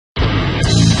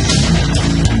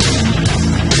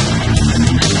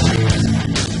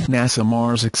NASA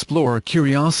Mars explorer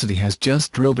Curiosity has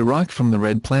just drilled a rock from the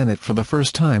red planet for the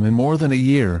first time in more than a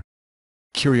year.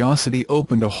 Curiosity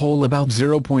opened a hole about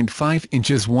 0.5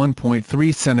 inches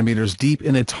 (1.3 centimeters) deep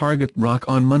in a target rock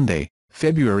on Monday,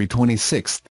 February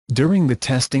 26, during the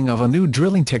testing of a new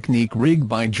drilling technique rigged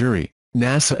by jury,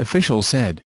 NASA officials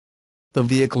said. The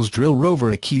vehicle's drill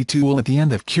rover, a key tool at the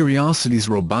end of Curiosity's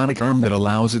robotic arm that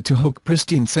allows it to hook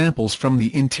pristine samples from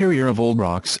the interior of old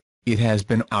rocks. It has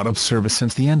been out of service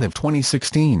since the end of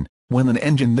 2016, when an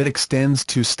engine that extends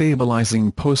to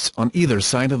stabilizing posts on either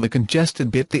side of the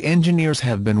congested bit. The engineers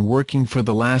have been working for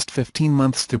the last 15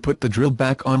 months to put the drill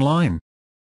back online.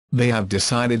 They have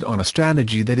decided on a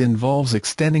strategy that involves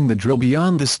extending the drill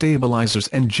beyond the stabilizers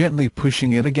and gently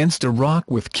pushing it against a rock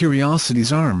with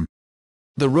Curiosity's arm.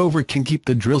 The rover can keep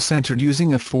the drill centered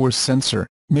using a force sensor,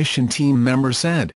 mission team member said.